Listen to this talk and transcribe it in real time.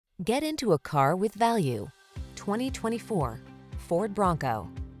Get into a car with value. 2024 Ford Bronco.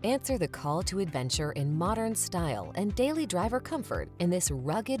 Answer the call to adventure in modern style and daily driver comfort in this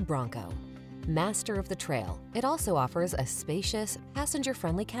rugged Bronco. Master of the trail, it also offers a spacious,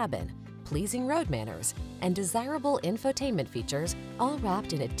 passenger-friendly cabin, pleasing road manners, and desirable infotainment features, all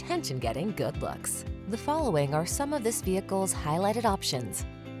wrapped in attention-getting good looks. The following are some of this vehicle's highlighted options: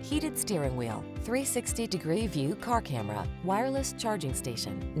 heated steering wheel, 360-degree view car camera, wireless charging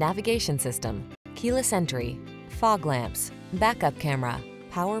station, navigation system, keyless entry, fog lamps, backup camera,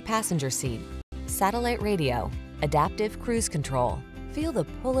 power passenger seat, satellite radio, adaptive cruise control. Feel the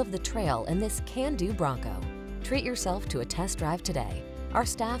pull of the trail in this can-do Bronco. Treat yourself to a test drive today. Our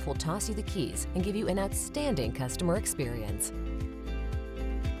staff will toss you the keys and give you an outstanding customer experience.